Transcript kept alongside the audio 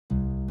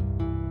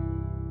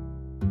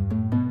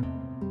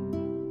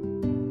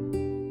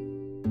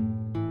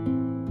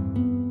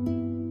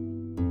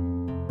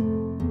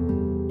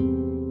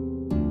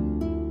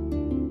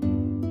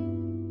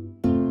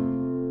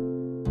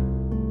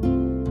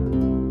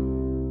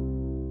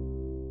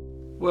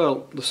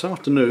Well, this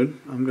afternoon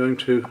I'm going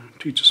to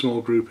teach a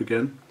small group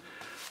again.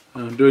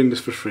 I'm doing this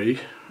for free,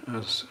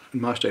 as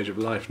in my stage of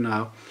life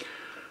now,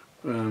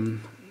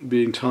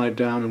 being tied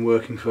down and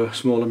working for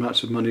small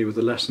amounts of money with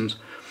the lessons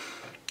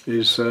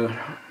is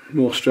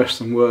more stress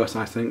than worth,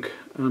 I think.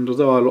 And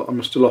although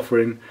I'm still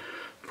offering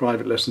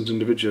private lessons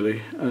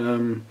individually,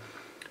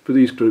 for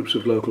these groups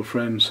of local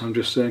friends, I'm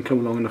just saying come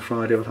along on a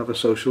Friday, I'll have a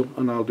social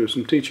and I'll do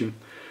some teaching.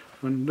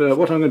 And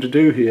what I'm going to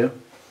do here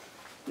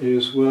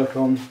is work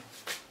on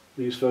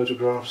these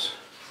photographs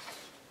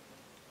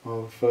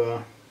of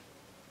the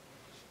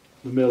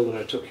mill that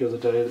I took the other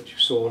day that you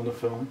saw on the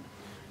film.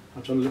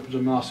 I've done a little bit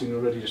of masking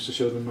already just to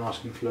show the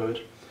masking fluid,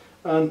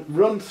 and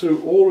run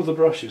through all of the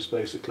brushes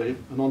basically,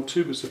 and on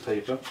 2 bits of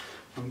paper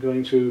I'm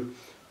going to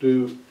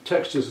do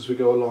textures as we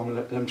go along and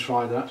let them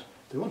try that.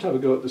 They want to have a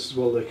go at this as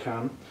well they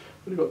can.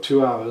 We've only got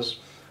 2 hours,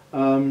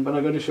 and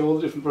I'm going to show all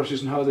the different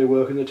brushes and how they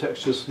work and the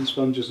textures and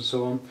sponges and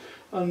so on,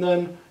 and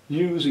then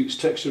use each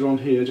texture on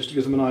here just to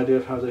give them an idea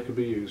of how they can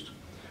be used.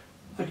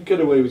 I could get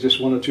away with just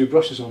 1 or 2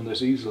 brushes on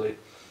this easily,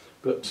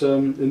 but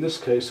in this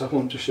case I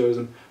want to show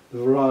them the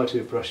variety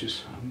of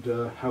brushes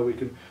and how we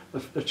can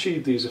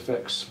achieve these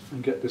effects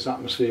and get this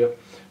atmosphere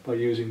by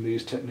using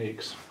these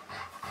techniques.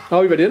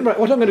 Are we ready? Right,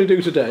 what I'm going to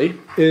do today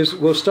is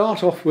we'll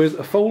start off with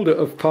a folder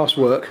of past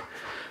work.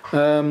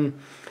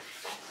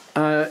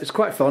 It's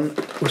quite fun,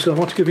 so I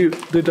want to give you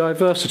the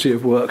diversity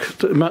of work,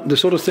 the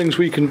sort of things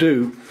we can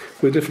do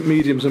with different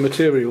mediums and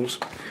materials.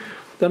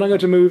 Then I'm going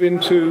to move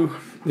into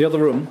the other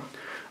room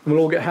and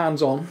we'll all get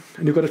hands on,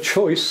 and you've got a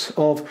choice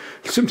of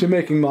simply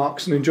making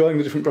marks and enjoying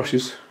the different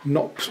brushes,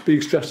 not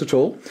being stressed at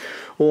all,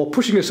 or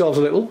pushing yourselves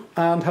a little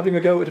and having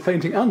a go at the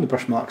painting and the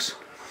brush marks.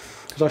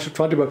 Because I should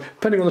try to do both,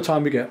 depending on the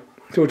time we get.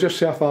 So we'll just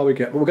see how far we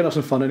get, but we're going to have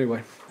some fun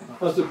anyway.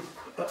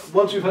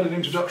 Once you've had an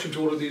introduction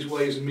to all of these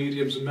ways and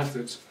mediums and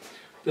methods,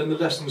 then the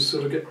lessons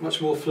sort of get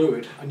much more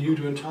fluid and you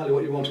do entirely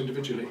what you want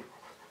individually.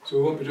 So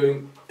we won't be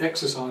doing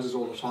exercises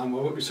all the time, we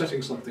won't be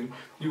setting something,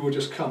 you will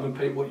just come and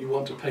paint what you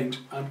want to paint,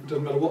 and it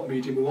doesn't matter what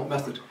medium or what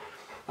method.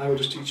 I will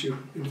just teach you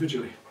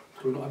individually,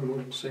 so we're not having all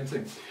the same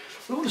thing.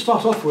 What I want to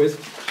start off with,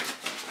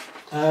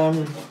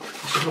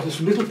 I've got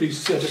some little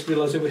pieces here, I just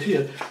realised they were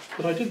here,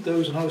 but I did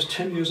those when I was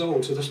 10 years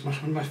old, so that's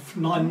my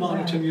 9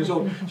 or 10 years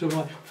old, so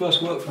my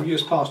first work from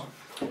years past.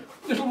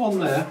 Little one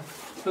there,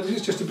 but this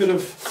is just a bit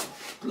of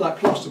like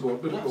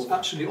plasterboard, but that's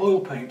actually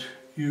oil paint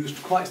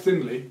used quite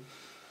thinly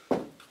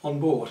on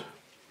board.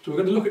 So we're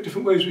going to look at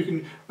different ways we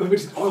can.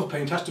 Oil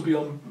paint has to be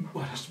on,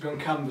 well, it has to be on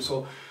canvas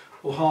or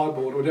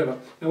hardboard or whatever.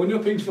 Now, when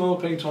you're painting oil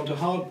paint onto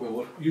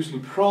hardboard, usually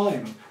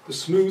prime the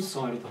smooth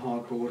side of the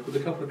hardboard with a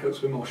couple of coats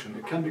of emulsion.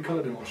 It can be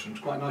coloured emulsion.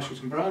 It's quite nice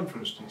using brown, for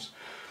instance,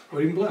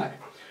 or even black.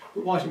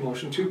 But white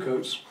emulsion, 2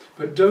 coats.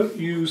 But don't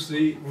use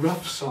the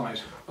rough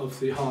side of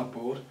the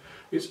hardboard.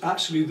 It's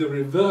actually the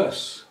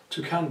reverse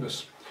to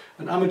canvas.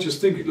 And amateurs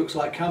think it looks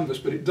like canvas,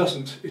 but it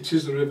doesn't. It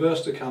is the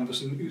reverse to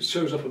canvas, and it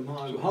shows up a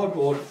mile. So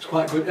hardboard is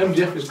quite good.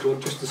 MDF is good,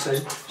 just the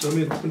same. So I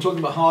mean, when talking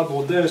about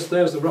hardboard, there's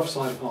the rough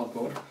side of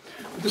hardboard.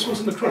 But this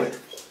one's an acrylic,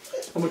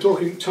 and we're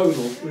talking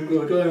tonal.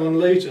 We're going on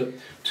later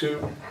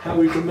to how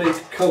we can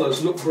make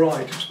colours look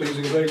bright just by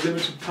using a very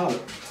limited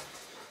palette.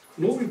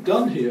 And all we've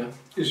done here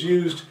is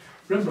used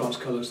Rembrandt's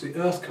colours, the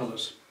earth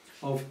colours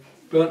of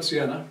burnt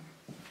sienna,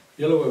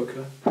 yellow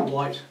ochre,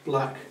 white,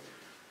 black.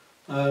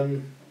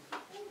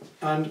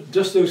 And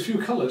just those few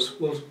colours,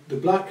 well, the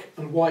black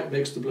and white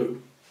makes the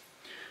blue,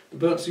 the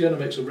burnt sienna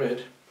makes a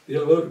red, the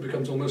yellow ochre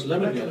becomes almost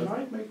lemon yellow. Black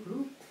and white make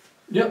blue?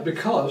 Yeah,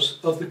 because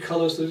of the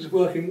colours that it's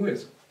working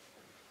with.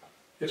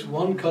 It's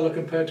one colour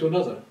compared to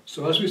another.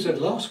 So as we said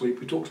last week,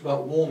 we talked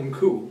about warm and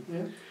cool.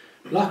 Yeah.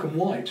 Black and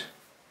white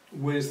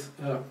is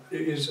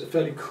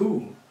fairly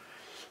cool.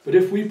 But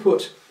if we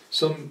put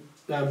some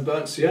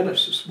burnt sienna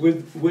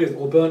with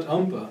or burnt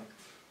umber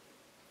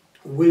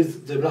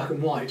with the black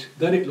and white,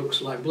 then it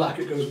looks like black,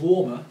 it goes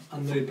warmer,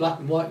 and the black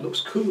and white looks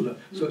cooler,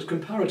 so it's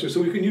comparative.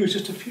 So we can use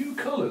just a few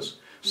colours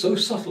so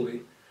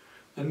subtly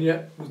and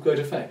yet with great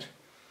effect,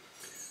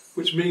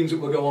 which means that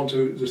we'll go on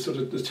to the sort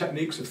of the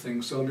techniques of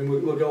things. So I mean,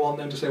 we'll go on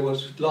then to say, well,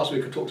 last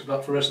week I talked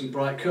about fluorescent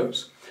bright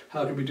coats.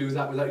 How can we do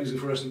that without using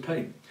fluorescent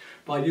paint?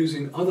 By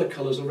using other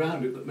colours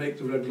around it that make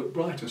the red look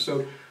brighter.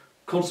 So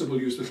Constable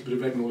used a little bit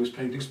of red in all his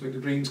paintings to make the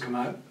greens come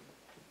out.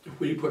 If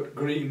we put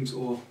greens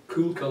or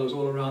cool colours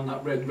all around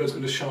that red, the red's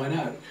going to shine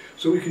out.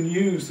 So we can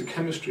use the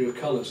chemistry of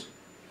colours.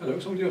 Hello,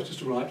 somebody else just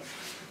to write.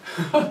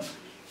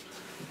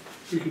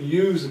 We can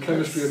use the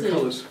chemistry of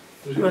colours.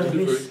 It's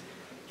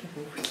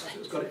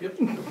got it, yep.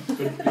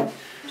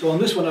 So on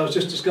this one I was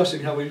just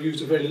discussing how we've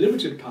used a very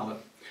limited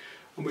palette,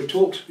 and we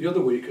talked the other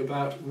week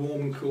about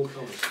warm and cool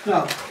colours.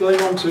 Now, going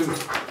on to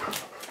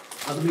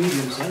other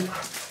mediums then.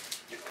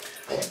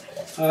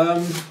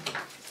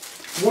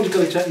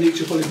 Watercolour techniques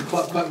you're probably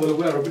quite well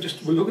aware of, but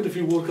we'll look at a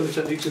few watercolour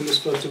techniques in this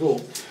first of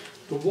all.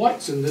 The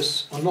whites in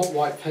this are not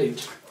white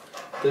paint,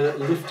 they're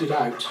lifted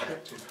out.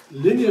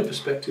 Linear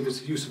perspective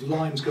is the use of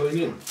lines going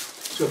in.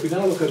 So if we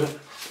now look at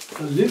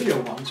a linear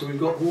one, so we've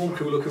got warm,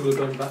 cooler, cooler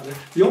going back there.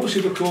 The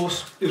opposite, of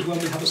course, is when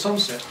we have a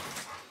sunset,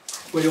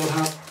 where you'll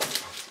have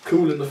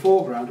cool in the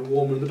foreground and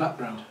warmer in the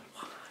background.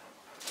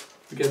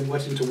 Again,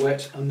 wet into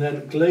wet, and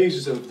then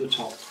glazes over the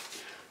top.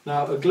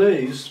 Now, a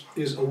glaze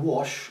is a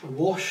wash. A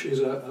wash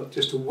is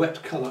just a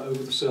wet colour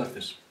over the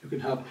surface. You can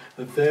have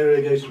a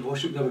variegated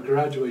wash, you can have a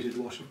graduated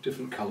wash of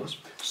different colours.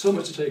 So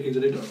much to take in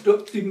today.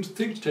 Don't even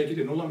think to take it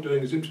in. All I'm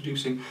doing is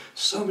introducing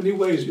so many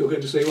ways that you're going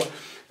to say, well,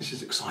 this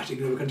is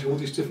exciting, we're going to do all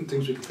these different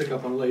things we can pick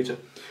up on later.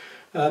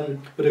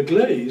 But a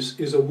glaze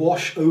is a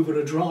wash over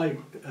a dry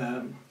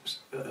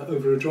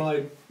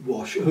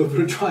wash,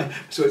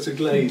 so it's a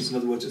glaze, in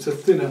other words, it's a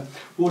thinner.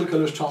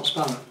 Watercolour is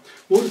transparent.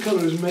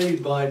 Watercolour is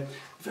made by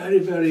very,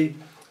 very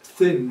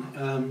thin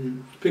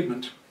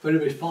pigment, very,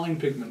 very fine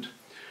pigment,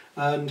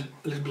 and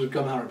a little bit of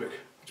gum arabic,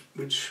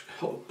 which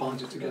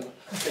binds it together.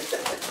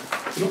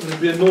 You're not going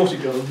to be a naughty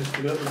girl and just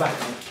be at the back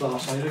of the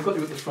class. I've got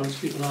you at the front, so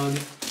keep an eye on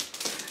you.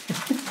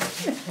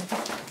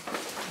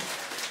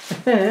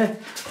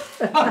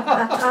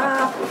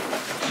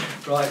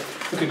 Right,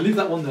 okay, leave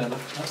that one there. Look.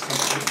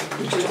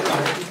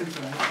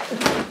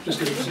 Just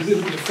give it a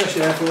little bit of fresh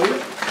air for you.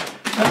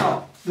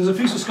 Now, there's a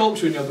piece of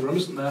sculpture in the other room,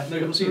 isn't there? No,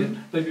 you haven't seen it.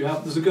 Maybe you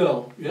have. There's a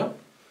girl, yeah?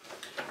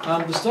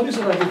 And the studies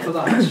that I did for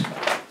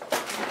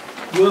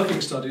that,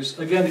 working studies,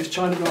 again, it's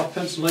China graph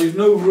pencil. Now, you've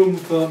no room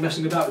for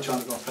messing about with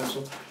China graph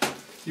pencil.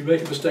 You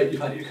make a mistake,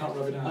 you've had it, you can't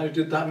rub it out. I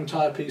did that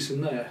entire piece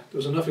in there. There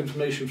was enough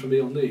information for me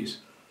on these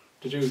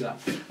to do that.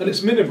 And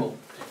it's minimal.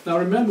 Now,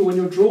 remember, when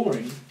you're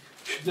drawing,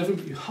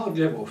 you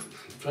hardly ever,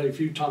 very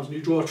few times, when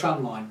you draw a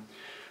tram line,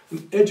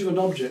 the edge of an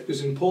object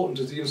is important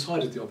as the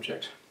inside of the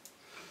object.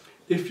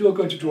 If you're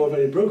going to draw a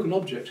very broken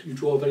object, you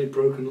draw a very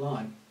broken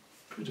line.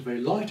 It's a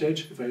very light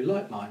edge, a very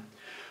light line.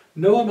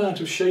 No amount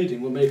of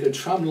shading will make a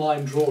tram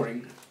line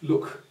drawing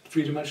look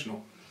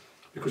three-dimensional,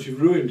 because you've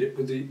ruined it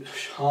with the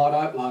hard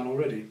outline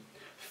already.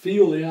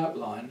 Feel the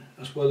outline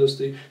as well as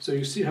the... So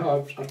you see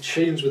how I've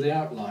changed with the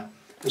outline,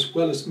 as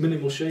well as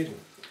minimal shading.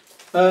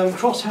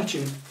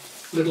 Cross-hatching,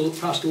 little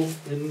pastel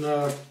in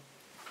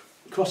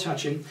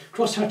cross-hatching.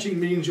 Cross-hatching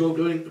means you're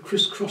going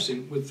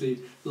crisscrossing with the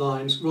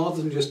lines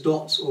rather than just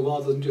dots or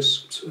rather than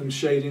just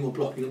shading or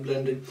blocking and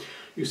blending.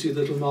 You see the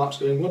little marks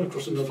going one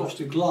across another.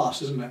 Frosted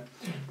glass, isn't it?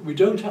 We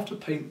don't have to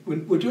paint.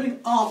 We're doing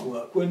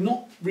artwork. We're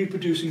not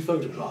reproducing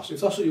photographs. If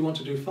that's what you want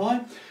to do,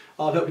 fine.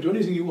 I'll help you do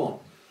anything you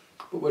want.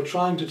 But we're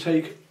trying to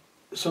take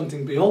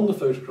something beyond the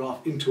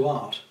photograph into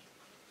art.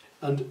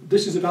 And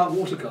this is about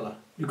watercolour.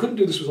 You couldn't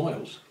do this with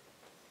oils.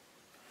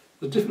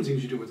 There's different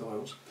things you do with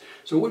oils.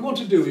 So what we want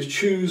to do is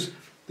choose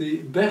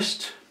the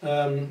best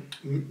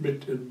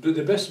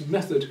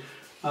method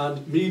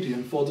and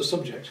medium for the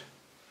subject.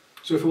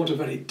 So if we want a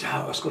very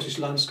dour Scottish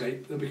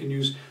landscape, then we can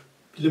use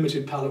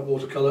limited palette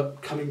watercolour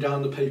coming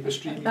down the paper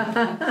stream.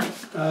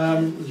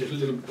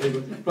 little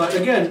paper. Right,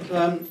 again,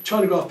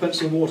 China graph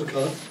pencil and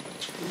watercolour.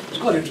 It's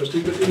quite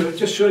interesting, but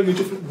just showing you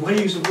different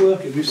ways of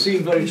working. We've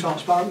seen very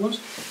transparent ones.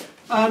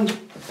 And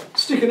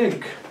stick and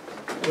ink.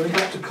 Going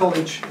back to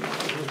college,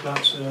 it was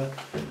about,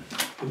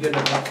 again,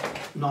 about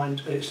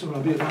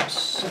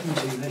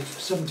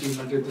 17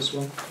 I did this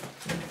one.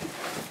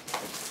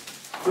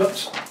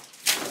 But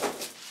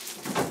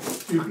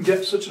you can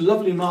get such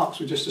lovely marks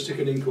with just a stick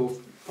and ink or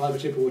fibre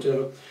tip or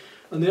whatever.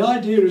 And the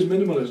idea is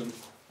minimalism.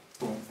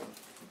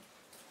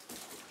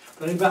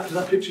 Going back to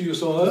that picture you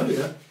saw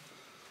earlier,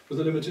 with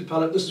a limited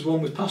palette, this is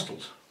one with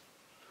pastels.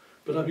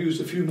 But I've used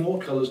a few more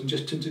colours and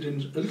just tinted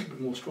in a little bit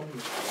more strongly,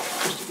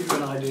 just to give you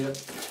an idea.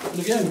 And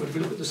again, if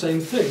we look at the same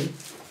thing,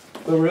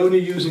 but we're only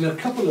using a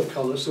couple of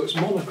colours, so it's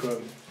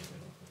monochrome.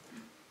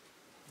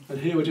 And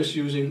here we're just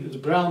using the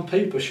brown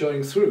paper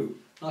showing through,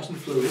 nice and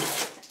fluid.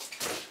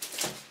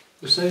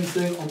 The same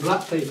thing on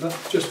black paper,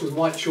 just with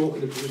white chalk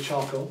and a bit of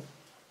charcoal.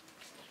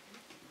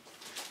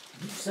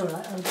 So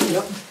I'm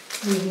yep.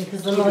 moving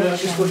because the light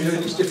just put you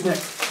in a stiff neck.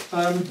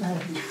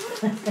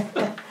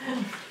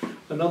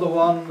 Another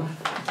one,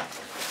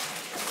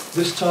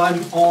 this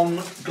time on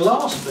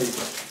glass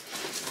paper.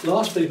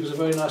 Glass paper is a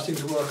very nice thing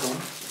to work on.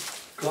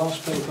 Glass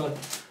paper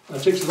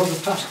it takes a lot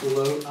of pastel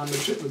though, and the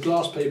trick with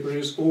glass paper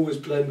is always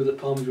blend with the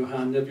palm of your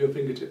hand, never your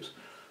fingertips,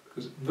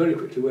 because it very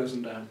quickly wears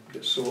them down,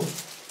 gets sore.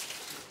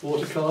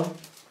 Watercolour,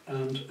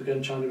 and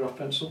again China graph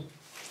pencil.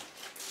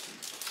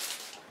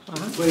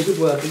 Ways of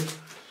working.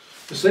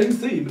 The same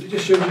theme, but it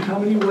just shows you how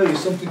many ways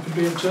something can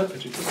be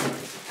interpreted.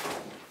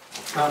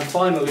 And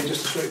finally,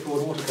 just a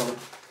straightforward watercolour.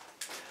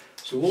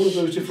 So all of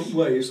those different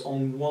ways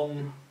on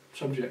one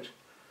subject.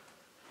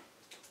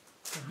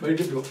 Very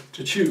difficult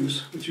to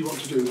choose which you want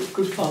to do, but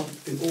good fun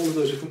in all of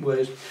those different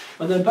ways.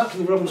 And then back to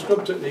the rub and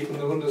scrub technique and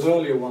one of those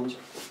earlier ones,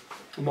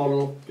 the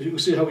model, as you can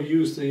see how we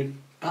use the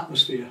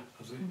atmosphere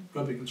of the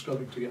rubbing and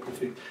scrubbing to get the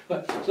feel.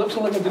 Right, so that's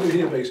what I'm going to do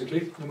here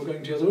basically, and we're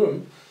going to the other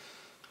room.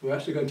 We're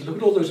actually going to look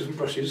at all those different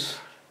brushes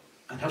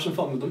and have some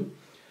fun with them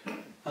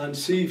and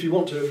see if you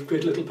want to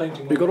create a little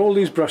painting. We've got all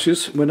these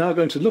brushes. We're now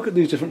going to look at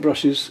these different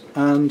brushes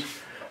and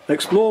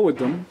explore with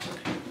them.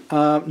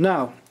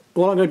 Now,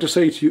 all I'm going to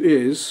say to you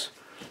is,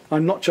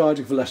 I'm not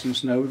charging for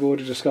lessons, no, we've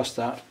already discussed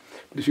that.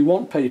 But if you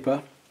want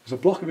paper, there's a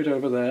block of it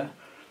over there,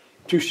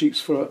 2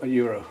 sheets for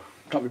 €1.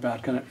 Can't be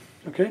bad, can it?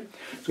 Okay,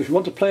 so if you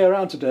want to play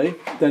around today,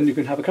 then you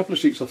can have a couple of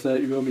sheets off there.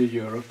 You owe me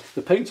 €1.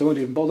 The paints I won't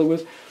even bother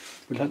with.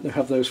 We'll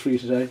have those free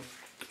today.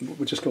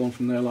 We'll just go on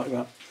from there like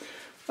that.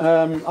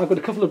 I've got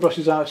a couple of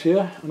brushes out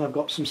here, and I've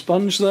got some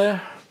sponge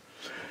there.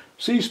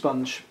 Sea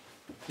sponge,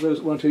 for those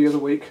that weren't here the other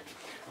week.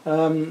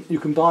 You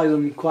can buy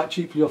them quite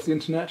cheaply off the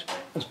internet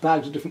as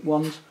bags of different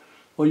ones,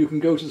 or you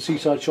can go to the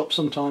seaside shop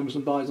sometimes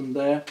and buy them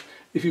there.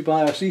 If you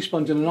buy a sea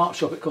sponge in an art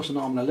shop, it costs an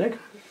arm and a leg.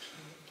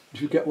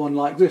 If you get one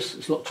like this,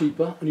 it's a lot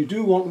cheaper, and you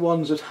do want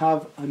ones that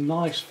have a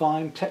nice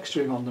fine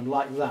texturing on them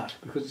like that,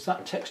 because it's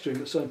that texturing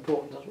that's so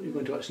important. That's what you're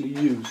going to actually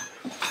use,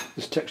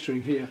 this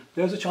texturing here.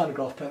 There's a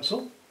Chinagraph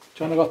pencil.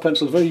 Chinagraph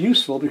pencil is very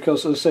useful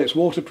because, as I say, it's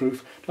waterproof.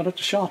 You don't have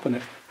to sharpen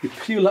it. You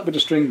peel that bit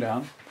of string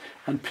down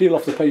and peel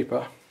off the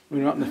paper when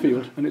you're out in the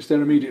field, and it's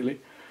there immediately.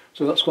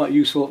 So that's quite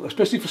useful,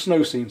 especially for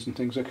snow scenes and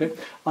things, okay?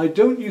 I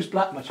don't use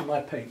black much in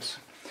my paints.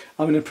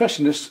 I'm an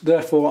impressionist,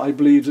 therefore I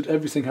believe that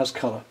everything has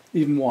colour,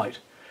 even white.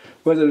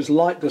 Where there is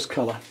light, there's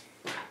colour.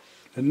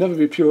 There'll never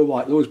be pure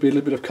white. There'll always be a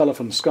little bit of colour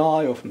from the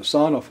sky or from the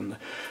sun or from the...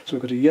 So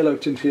we've got a yellow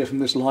tint here from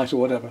this light or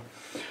whatever.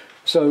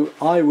 So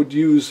I would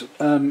use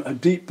a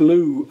deep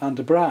blue and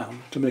a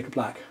brown to make a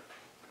black.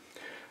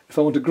 If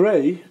I want a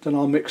grey, then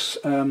I'll mix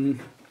brown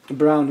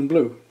and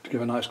blue to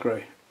give a nice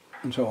grey,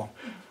 and so on.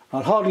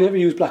 I'll hardly ever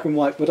use black and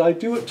white, but I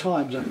do at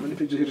times. I've got many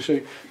pictures here to show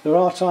you. There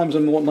are times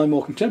on my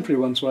more contemporary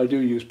ones where I do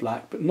use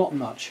black, but not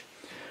much.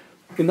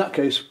 In that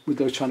case, with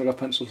those Chinagraph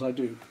pencils, I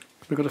do.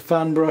 We've got a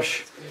fan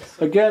brush,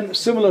 again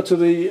similar to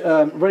the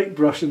rake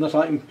brush in that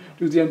I can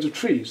do the ends of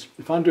trees.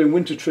 If I'm doing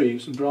winter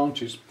trees and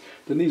branches,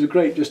 then these are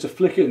great just to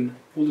flick in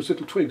all those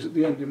little twigs at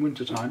the end in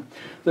winter time.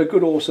 They're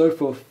good also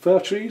for fir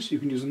trees. You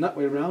can use them that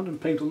way around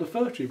and paint all the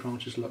fir tree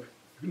branches look.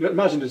 You can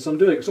imagine as I'm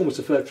doing it, it's almost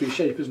a fir tree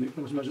shape, isn't it? You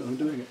can almost imagine I'm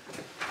doing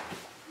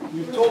it.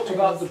 We've talked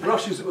about the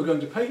brushes that we're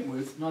going to paint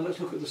with. Now let's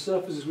look at the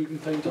surfaces we can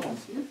paint on.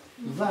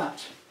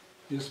 That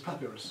is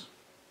papyrus.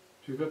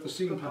 If you've ever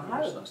seen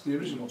papyrus, that's the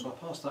original, so I'll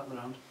pass that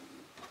round.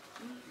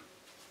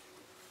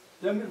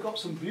 Then we've got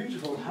some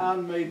beautiful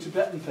handmade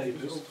Tibetan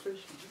papers,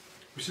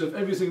 which have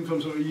everything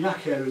from sort of yak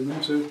hair in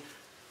them to,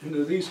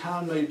 these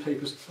handmade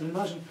papers. And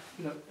imagine,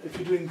 if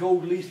you're doing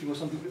gold leafing or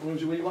something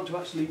where you want to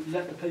actually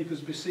let the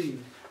papers be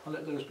seen, I'll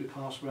let those be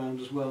passed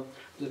around as well.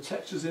 There are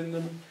textures in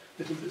them,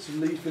 little bits of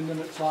leaf in them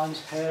at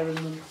times, hair in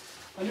them.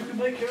 And you can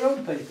make your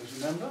own papers,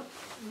 remember?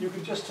 You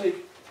can just take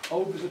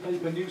old bits of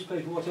paper,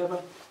 newspaper,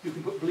 whatever. You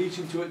can put bleach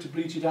into it to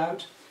bleach it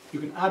out. You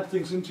can add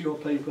things into your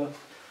paper.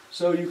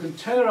 So you can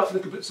tear up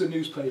little bits of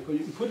newspaper, you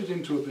can put it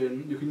into a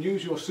bin, you can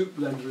use your soup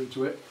blender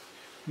into it,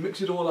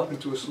 mix it all up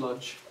into a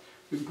sludge.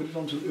 You can put it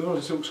onto, you know what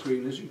a silk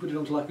screen is, you can put it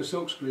onto like a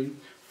silk screen,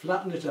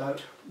 flatten it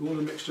out, roll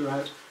the mixture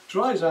out,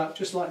 dries out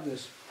just like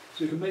this.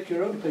 So you can make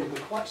your own paper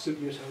quite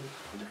simply at home.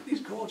 And look at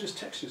these gorgeous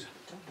textures.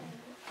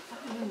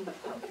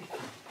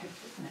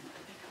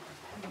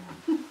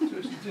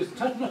 So it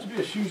tends not to be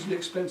a hugely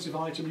expensive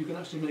item. You can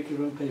actually make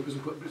your own papers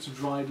and put bits of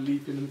dried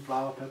leaf in them,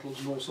 flower petals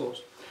and all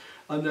sorts.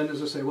 And then,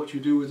 as I say, what you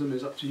do with them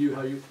is up to you,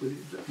 how you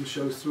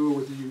shows through, or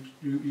whether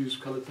you use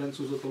coloured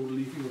pencils or gold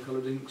leafing or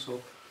coloured inks, or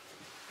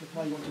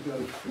how you want to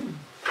go.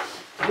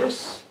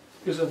 This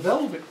is a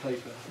velvet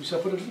paper, which I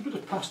put a little bit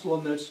of pastel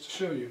on there just to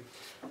show you.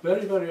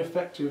 Very, very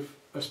effective,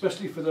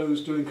 especially for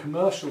those doing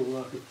commercial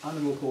work of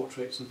animal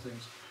portraits and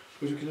things.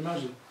 Because you can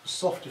imagine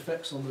soft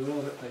effects on the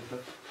velvet paper,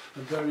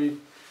 and very,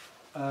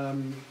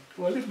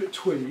 well, a little bit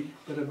twee,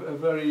 but a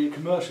very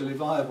commercially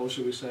viable,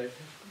 shall we say.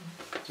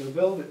 So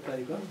velvet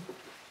paper.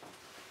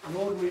 An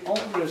ordinary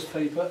ombre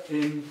paper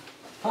in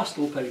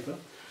pastel paper.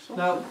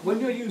 Now, when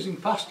you're using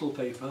pastel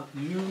paper,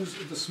 use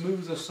the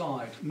smoother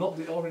side, not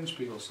the orange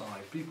peel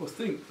side. People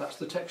think that's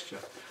the texture.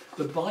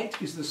 The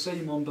bite is the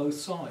same on both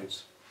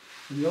sides.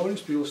 And the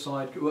orange peel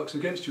side works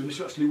against you. Unless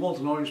you actually want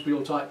an orange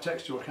peel type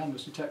texture or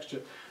canvasy texture,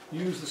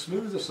 use the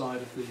smoother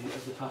side of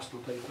the pastel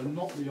paper,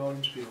 not the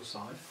orange peel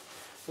side.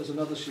 There's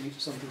another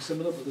sheet, something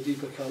similar but a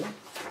deeper colour.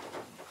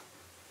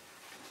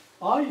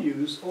 I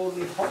use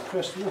ordinary hot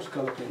pressed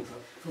watercolour paper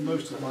for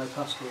most of my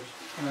pastels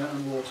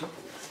and water.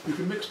 You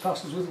can mix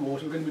pastels with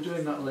water, we're going to be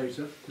doing that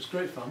later, it's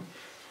great fun.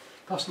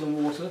 Pastel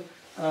and water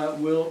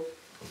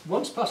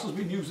once pastel's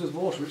been used as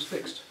water, it's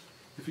fixed.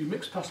 If you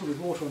mix pastel with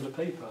water onto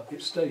paper,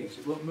 it stays,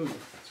 it won't move.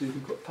 So you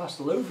can put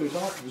pastel over it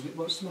afterwards and it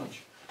won't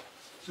smudge.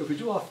 So if we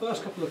do our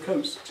first couple of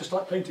coats, just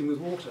like painting with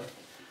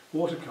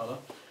watercolour,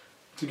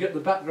 to get the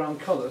background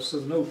colours so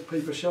there's no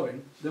paper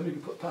showing, then we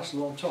can put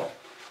pastel on top.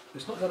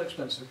 It's not that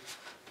expensive.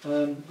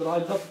 But I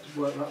love to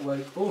work that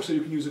way. Also,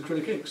 you can use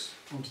acrylic inks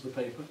onto the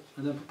paper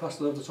and then put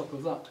pastel over the top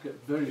of that to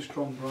get very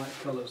strong, bright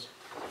colours.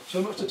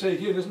 So much to take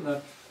in, isn't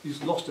there?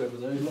 He's lost over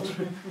there. He's lost.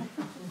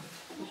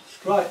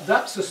 Right,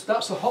 that's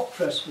a hot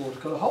press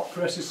watercolour. Hot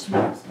press is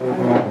smooth.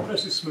 Hot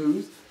press is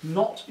smooth.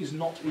 Knot is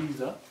not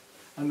either,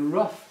 and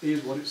rough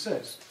is what it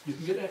says. You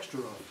can get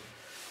extra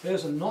rough.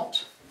 There's a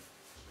knot.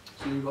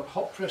 So you've got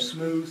hot press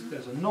smooth.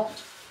 There's a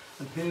knot,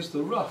 and here's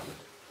the rough.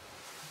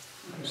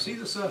 You see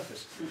the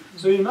surface.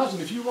 So you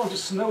imagine if you want a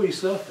snowy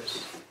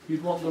surface,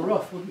 you'd want the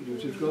rough, wouldn't you,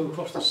 to go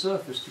across the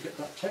surface to get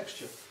that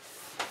texture.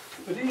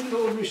 But even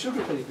ordinary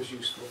sugar paper is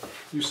useful.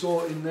 You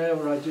saw in there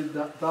where I did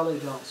that ballet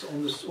dance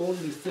on this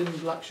ordinary thin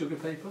black sugar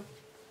paper.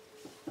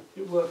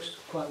 It works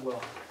quite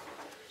well.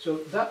 So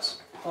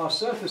that's our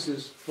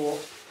surfaces for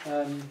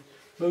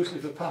mostly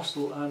for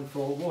pastel and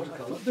for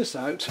watercolour. This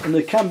out, and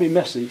they can be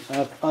messy.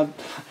 I'm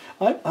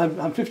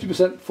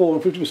 50% for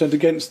and 50%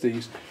 against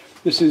these.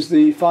 This is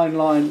the fine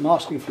line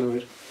masking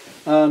fluid,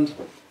 and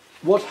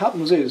what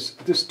happens is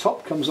this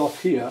top comes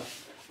off here,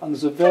 and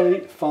there's a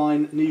very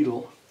fine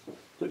needle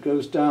that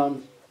goes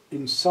down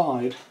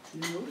inside.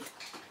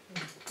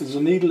 There's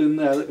a needle in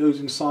there that goes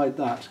inside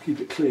that to keep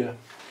it clear.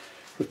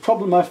 The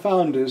problem I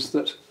found is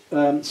that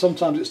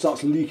sometimes it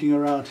starts leaking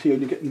around here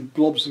and you're getting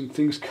blobs and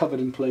things covered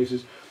in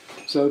places.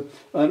 So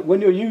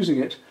when you're using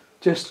it,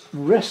 just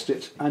rest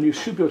it and you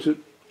should be able to,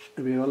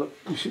 look,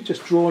 you should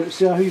just draw on it.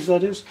 See how easy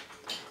that is?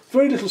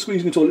 Very little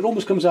squeezing at all, it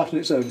almost comes out on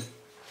its own.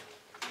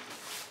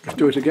 Let's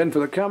do it again for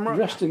the camera.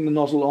 Resting the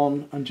nozzle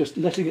on and just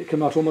letting it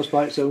come out almost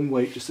by its own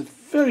weight, just the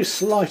very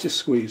slightest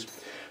squeeze.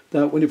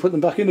 Now when you put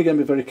them back in again,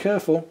 be very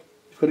careful.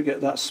 You've got to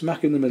get that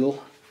smack in the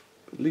middle.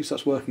 At least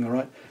that's working all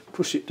right.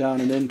 Push it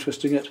down and then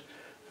twisting it.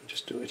 And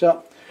just do it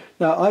up.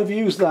 Now I've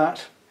used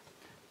that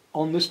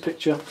on this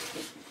picture.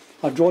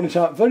 I've drawn it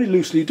out very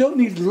loosely. You don't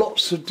need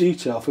lots of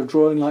detail for a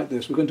drawing like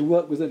this. We're going to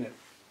work within it.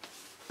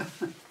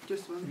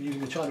 Just one. I'm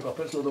using a China bar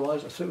pencil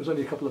otherwise. I think it was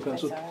only a couple of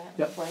pencils. Right.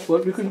 Yeah.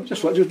 Well, we can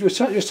just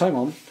hang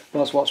on.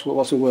 That's what's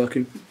we're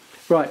working.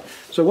 Right.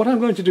 So what I'm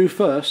going to do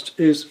first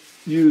is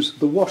use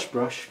the wash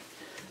brush,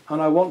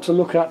 and I want to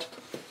look at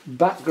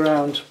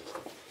background.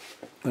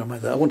 I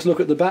want to look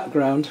at the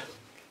background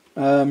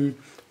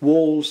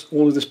walls,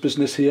 all of this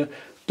business here.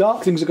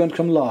 Dark things are going to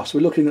come last.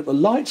 We're looking at the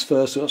lights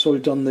first, so that's why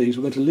we've done these.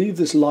 We're going to leave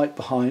this light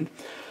behind.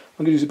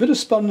 I'm going to use a bit of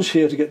sponge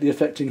here to get the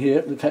effects here,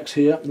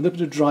 and a little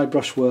bit of dry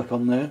brushwork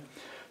on there.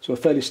 So a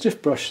fairly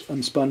stiff brush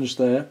and sponge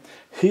there.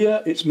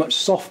 Here it's much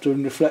softer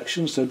in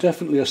reflection, so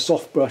definitely a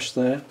soft brush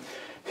there.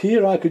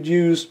 Here I could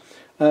use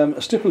a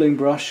stippling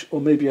brush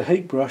or maybe a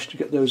hake brush to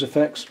get those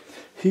effects.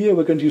 Here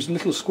we're going to use a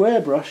little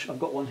square brush. I've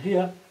got one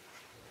here.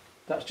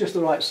 That's just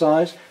the right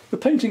size. We're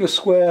painting a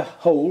square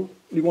hole.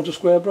 You want a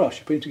square brush.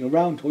 You're painting a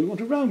round hole. You want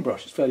a round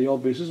brush. It's fairly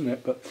obvious, isn't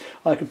it? But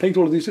I can paint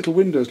all of these little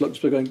windows. Look,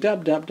 just by going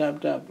dab, dab,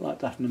 dab, dab, like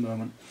that in a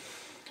moment.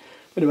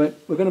 Anyway,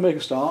 we're going to make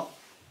a start.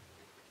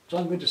 So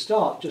I'm going to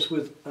start just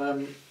with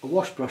a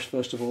wash brush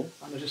first of all,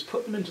 and I just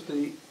put them into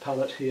the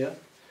palette here,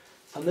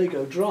 and they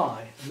go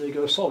dry and they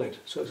go solid.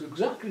 So it's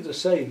exactly the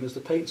same as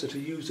the paints that are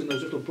used in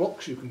those little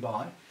blocks you can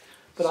buy,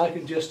 but I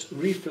can just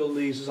refill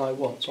these as I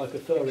want, so I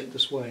prefer it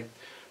this way.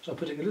 So I'm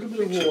putting a little bit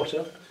of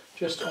water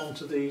just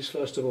onto these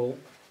first of all,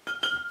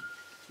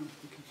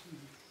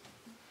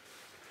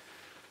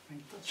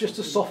 just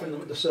to soften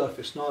them at the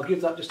surface. Now I'll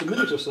give that just a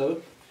minute or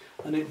so,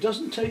 and it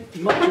doesn't take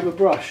much of a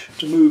brush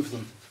to move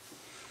them.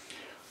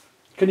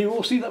 Can you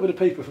all see that bit of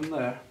paper from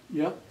there?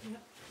 Yeah? Yeah.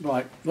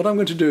 Right, what I'm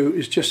going to do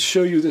is just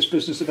show you this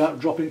business about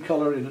dropping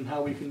colour in and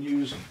how we can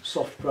use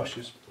soft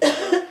brushes.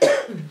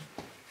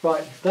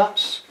 Right,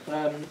 that's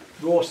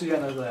raw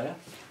sienna there.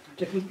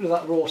 Take a little bit of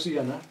that raw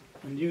sienna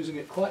and using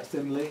it quite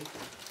thinly,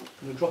 I'm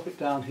going to drop it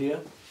down here.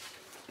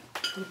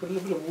 Put a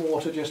little bit of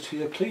water just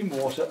here, clean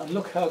water, and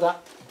look how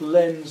that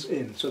blends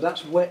in. So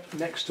that's wet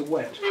next to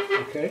wet,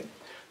 okay?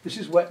 This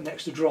is wet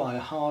next to dry, a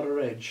harder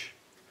edge.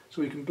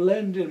 So we can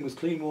blend in with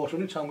clean water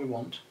anytime we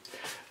want,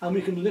 and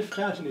we can lift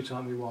out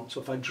anytime we want. So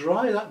if I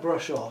dry that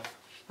brush off,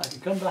 I can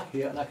come back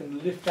here and I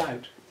can lift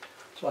out.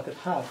 So I could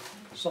have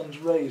sun's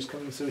rays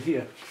coming through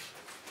here.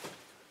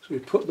 So we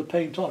put the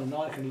paint on and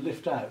now I can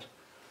lift out.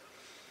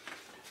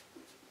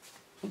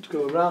 Want to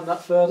go around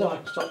that further, I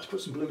can start to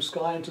put some blue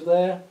sky into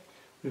there.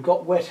 We've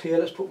got wet here,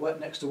 let's put wet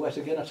next to wet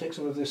again. I take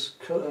some of this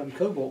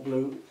cobalt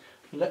blue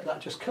and let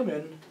that just come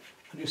in.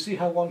 And you see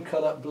how one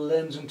colour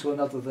blends into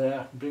another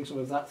there. Bring some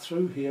of that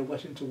through here,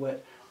 wet into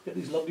wet. Get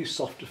these lovely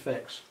soft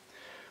effects.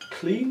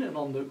 Clean and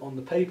on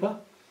the paper.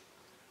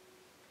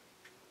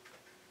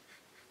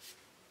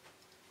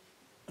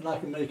 And I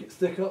can make it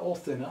thicker or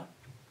thinner.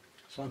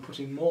 So I'm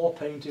putting more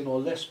paint in or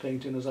less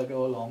paint in as I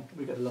go along.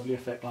 We get a lovely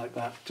effect like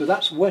that. So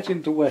that's wet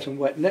into wet and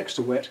wet next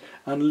to wet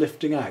and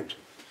lifting out.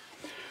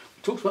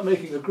 We talked about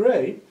making a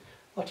grey.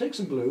 I'll take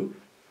some blue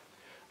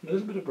and a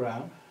little bit of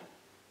brown.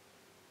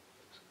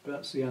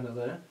 Burnt sienna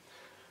there,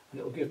 and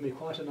it will give me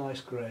quite a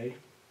nice grey.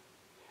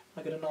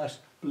 I get a nice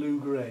blue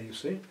grey, you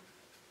see.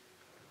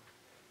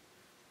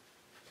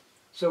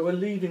 So we're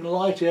leaving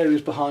light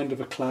areas behind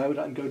of a cloud.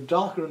 I can go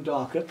darker and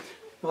darker,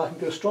 and I can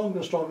go stronger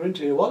and stronger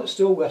into here. While it's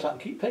still wet, I can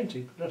keep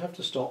painting. I don't have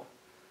to stop.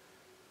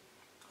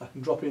 I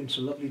can drop in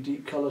some lovely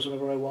deep colours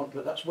whenever I want,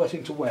 but that's wet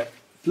into wet.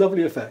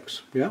 Lovely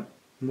effects, yeah?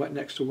 And wet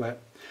next to wet.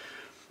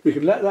 We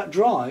can let that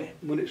dry,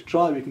 and when it's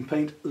dry we can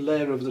paint a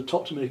layer over the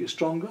top to make it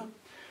stronger.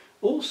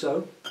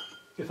 Also,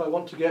 if I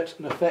want to get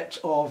an effect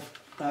of,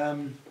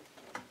 I'll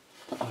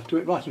do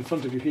it right in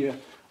front of you here,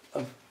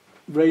 of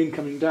rain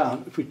coming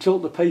down, if we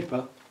tilt the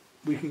paper,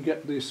 we can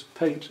get this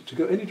paint to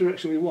go any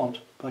direction we want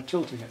by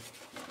tilting it,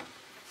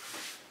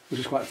 which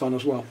is quite fun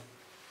as well.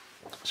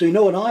 So you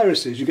know an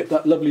iris is, you get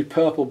that lovely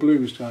purple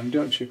blues going,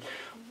 don't you?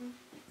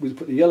 we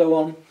put the yellow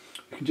on,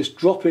 we can just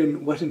drop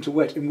in wet into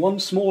wet in one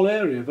small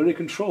area, very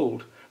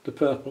controlled, the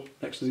purple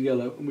next to the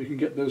yellow, and we can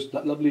get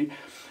that lovely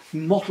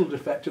mottled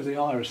effect of the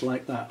iris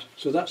like that.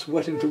 So that's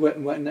wet into wet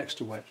and wet next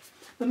to wet.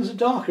 Then there's a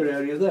darker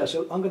area there,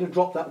 so I'm going to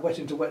drop that wet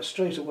into wet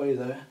straight away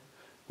there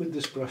with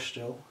this brush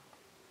still.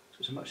 So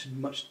it's a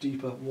much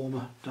deeper,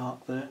 warmer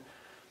dark there.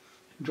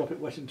 Drop it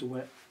wet into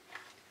wet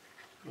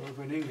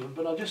over in England,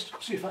 but I'll just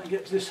see if I can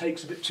get to this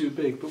hake's a bit too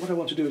big. But what I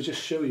want to do is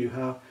just show you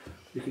how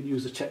you can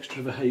use the texture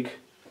of a hake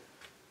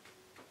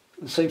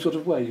in the same sort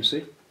of way, you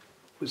see.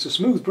 It's a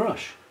smooth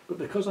brush, but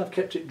because I've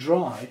kept it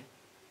dry,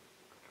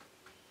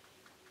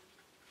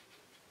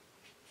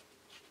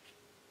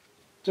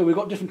 so we've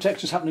got different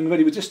textures happening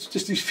already with just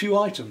these few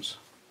items.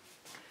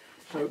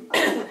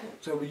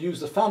 So we use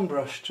the fan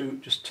brush to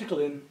just tickle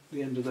in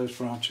the end of those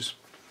branches.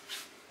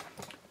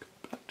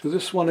 Back to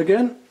this one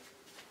again.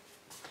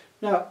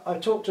 Now, I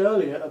talked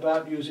earlier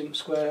about using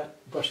square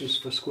brushes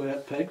for square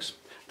pegs.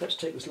 Let's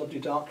take this lovely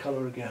dark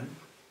colour again.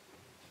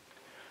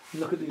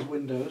 And look at these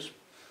windows.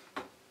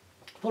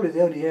 Probably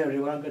the only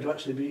area where I'm going to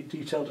actually be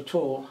detailed at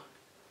all.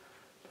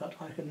 But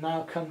I can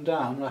now come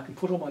down and I can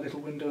put all my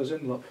little windows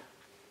in, look.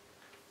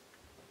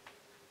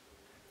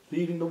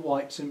 Leaving the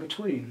whites in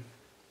between.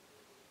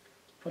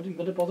 I didn't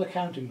going to bother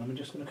counting them, I'm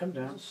just going to come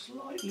down.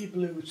 Slightly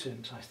blue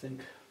tint, I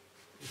think.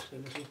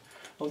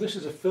 Oh, this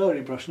is a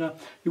furry brush. Now,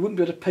 you wouldn't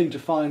be able to paint a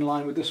fine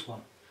line with this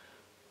one.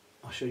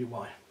 I'll show you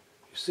why.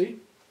 You see?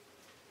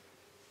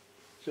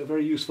 So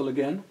very useful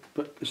again,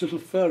 but it's a little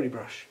furry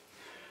brush.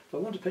 If I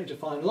want to paint a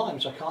fine line,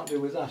 which I can't do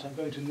with that, I'm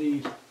going to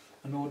need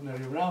an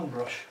ordinary round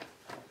brush.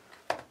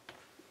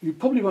 You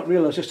probably won't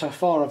realise just how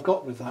far I've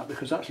got with that,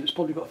 because actually it's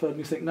probably got further than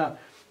you think. Now,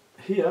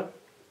 here,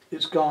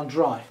 it's gone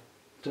dry.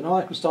 So now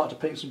I can start to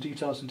paint some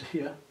details into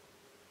here.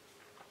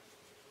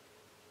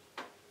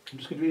 I'm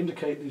just going to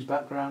indicate these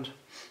background.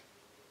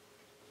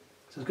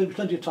 So there's going to be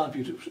plenty of time for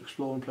you to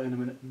explore and play in a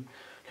minute and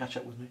catch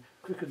up with me.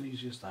 Quick and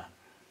easy as that.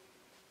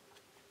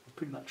 I'll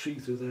bring that tree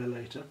through there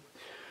later.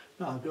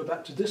 Now I'll go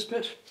back to this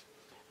bit.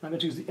 And I'm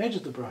going to use the edge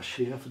of the brush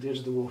here for the edge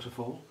of the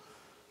waterfall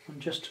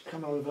and just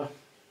come over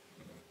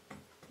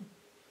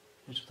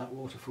the edge of that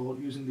waterfall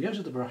using the edge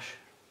of the brush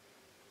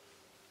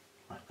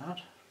like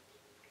that.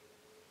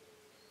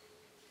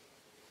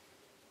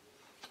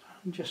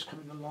 And just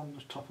coming along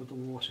the top of the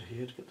water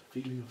here to get the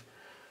feeling of...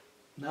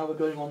 Now we're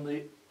going on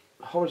the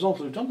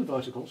horizontal. We've done the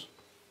verticals.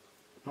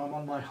 Now I'm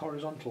on my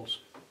horizontals.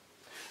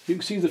 You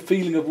can see the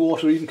feeling of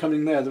water even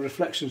coming there. The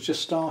reflection's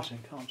just starting,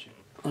 can't you?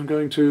 I'm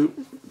going to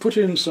put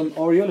in some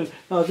aureolin.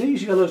 Now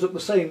these yellows look the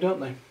same, don't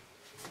they?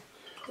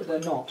 But they're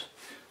not.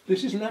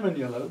 This is lemon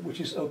yellow, which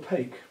is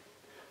opaque.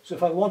 So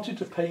if I wanted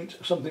to paint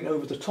something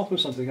over the top of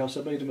something else,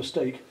 I made a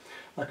mistake,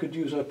 I could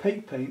use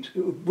opaque paint.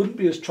 It wouldn't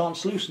be as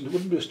translucent, it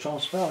wouldn't be as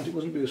transparent, it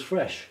wouldn't be as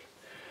fresh,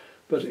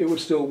 but it would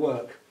still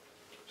work.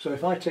 So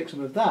if I take some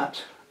of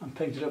that and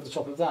paint it over the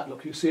top of that,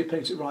 look, you see it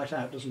paints it right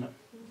out, doesn't it?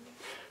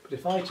 But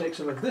if I take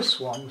some of this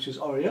one, which is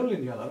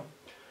aureolin yellow,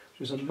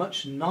 which is a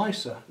much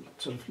nicer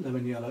sort of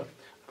lemon yellow,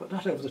 put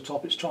that over the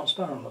top, it's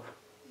transparent, look.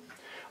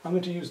 I'm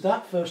going to use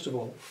that first of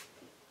all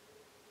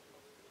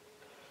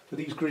for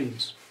these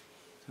greens.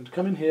 And to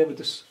come in here with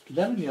this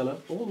lemon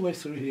yellow all the way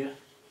through here,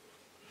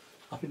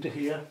 up into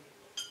here,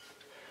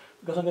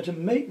 because I'm going to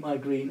make my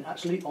green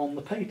actually on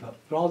the paper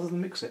rather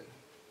than mix it.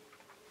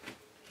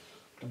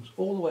 Comes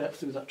all the way up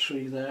through that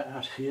tree there,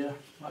 out here,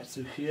 right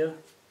through here,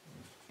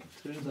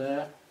 through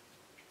there.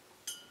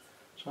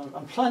 So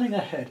I'm planning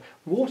ahead.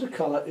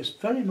 Watercolour is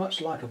very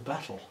much like a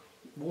battle.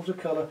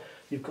 Watercolour,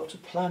 you've got to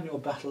plan your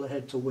battle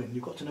ahead to win.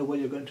 You've got to know where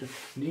you're going to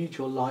need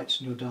your lights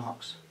and your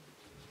darks.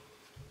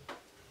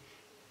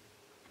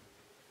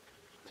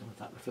 Some of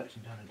that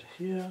reflecting down into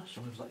here,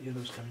 some of that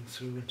yellow's coming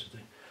through into the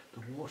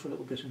water a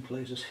little bit in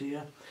places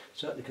here,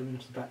 certainly coming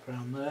into the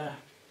background there.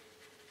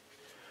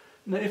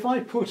 Now if I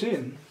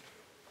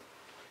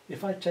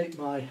take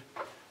my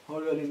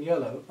aureolin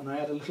yellow and I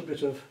add a little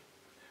bit of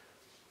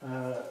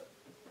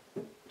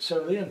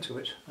cerulean to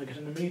it, I get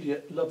an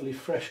immediate lovely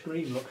fresh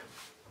green look.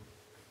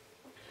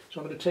 So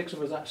I'm going to take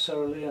some of that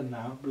cerulean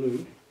now,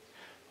 blue,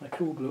 my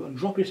cool blue, and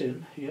drop it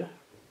in here,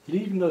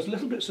 leaving those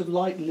little bits of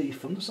light leaf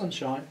from the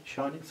sunshine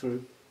shining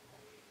through.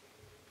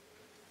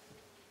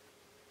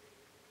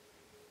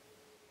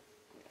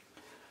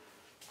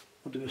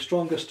 I'll do it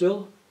stronger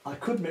still. I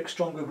could mix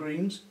stronger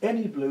greens.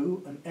 Any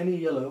blue and any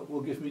yellow will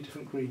give me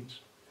different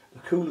greens. The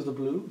cooler the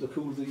blue, the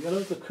cooler the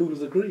yellow, the cooler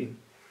the green.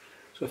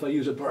 So if I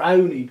use a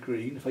browny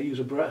green, if I use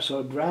a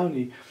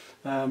browny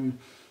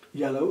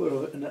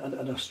yellow and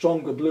a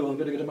stronger blue, I'm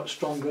going to get a much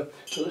stronger.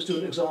 So let's do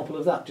an example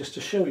of that just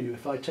to show you.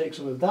 If I take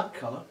some of that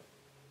colour,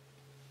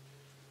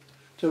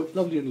 so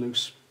lovely and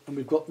loose, and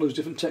we've got those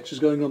different textures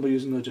going on by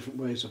using those different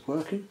ways of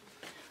working.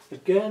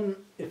 Again,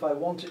 if I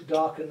want it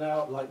darker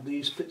now, like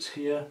these bits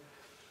here,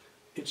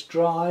 it's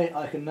dry,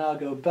 I can now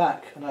go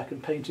back and I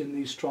can paint in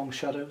these strong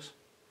shadows.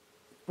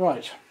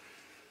 Right,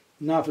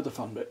 now for the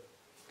fun bit.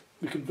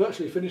 We can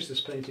virtually finish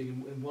this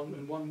painting in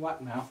one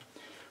whack now.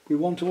 We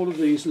want all of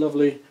these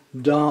lovely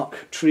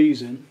dark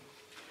trees in.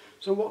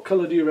 So what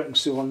colour do you reckon,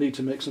 Sue, I'll need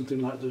to make something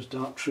like those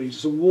dark trees?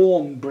 It's a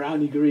warm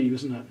browny green,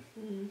 isn't it?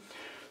 Mm.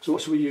 So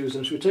what should we use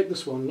then? Should we take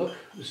this one? Look,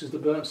 this is the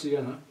burnt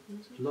sienna.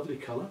 It's a lovely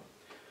colour.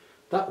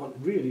 That one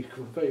really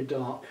very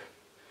dark.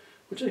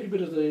 We'll take a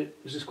bit of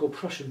this is called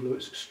Prussian blue.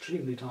 It's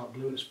extremely dark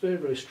blue and it's very,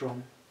 very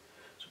strong.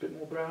 It's a bit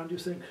more brown, do you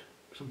think?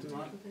 Something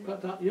like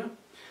about that, yeah?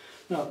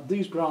 Now,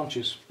 these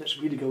branches, let's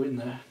really go in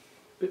there.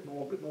 A bit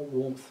more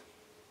warmth.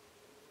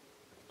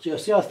 So yeah,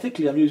 see how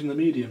thickly I'm using the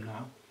medium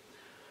now?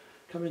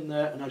 Come in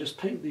there and I just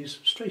paint these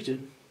straight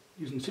in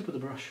using the tip of the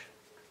brush.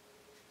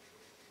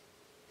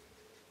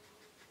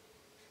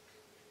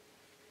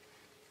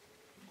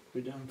 Go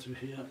down through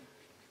here.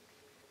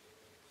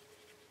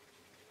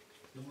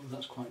 The one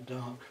that's quite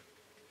dark.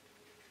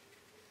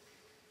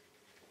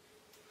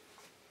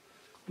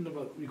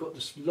 We've got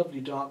this lovely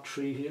dark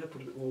tree here,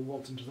 put a bit more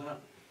warmth into that.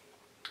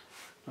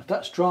 Now if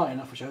that's dry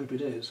enough, which I hope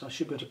it is, I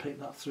should be able to paint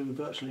that through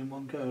virtually in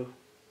one go.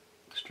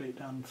 Straight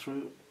down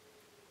through.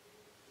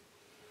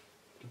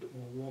 A bit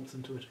more warmth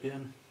into it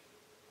again.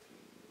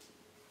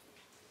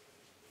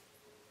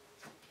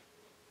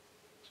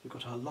 So we've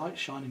got our light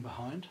shining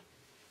behind.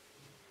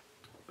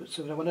 But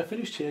so when I've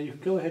finished here, you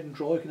can go ahead and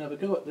draw. You can have a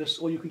go at this,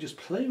 or you can just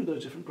play with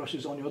those different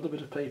brushes on your other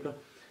bit of paper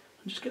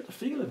and just get the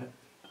feel of it.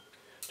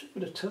 Just a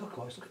bit of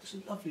turquoise. Look at this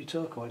lovely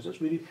turquoise.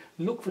 Let's really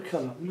look for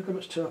colour. Look how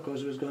much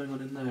turquoise there is going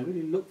on in there.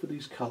 Really look for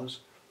these colours.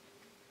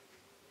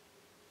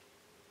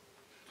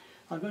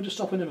 I'm going to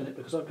stop in a minute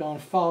because I've gone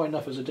far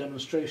enough as a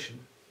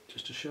demonstration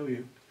just to show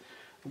you.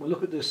 And we'll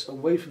look at this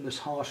away from this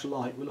harsh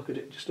light. We'll look at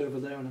it just over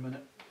there in a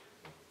minute.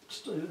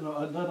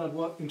 And then I'd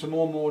work into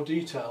more and more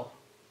detail.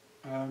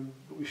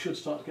 But we should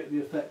start to get the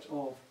effect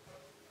of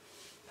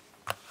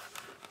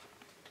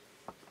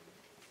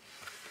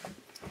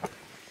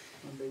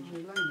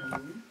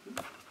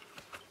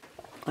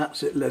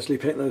that's it, Leslie,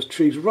 paint those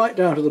trees right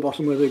down to the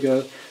bottom where they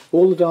go.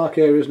 All the dark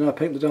areas now,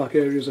 paint the dark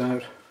areas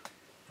out.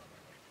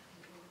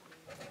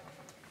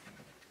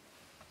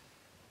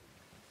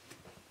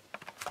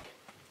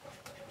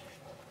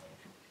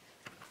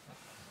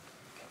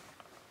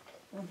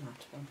 On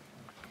that one.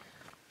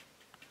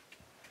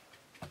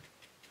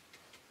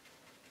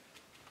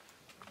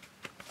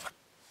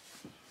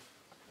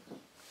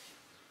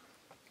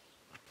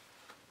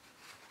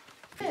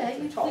 Yeah,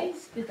 you're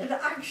pleased with It it.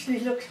 actually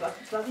looks like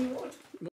it's bloody wood.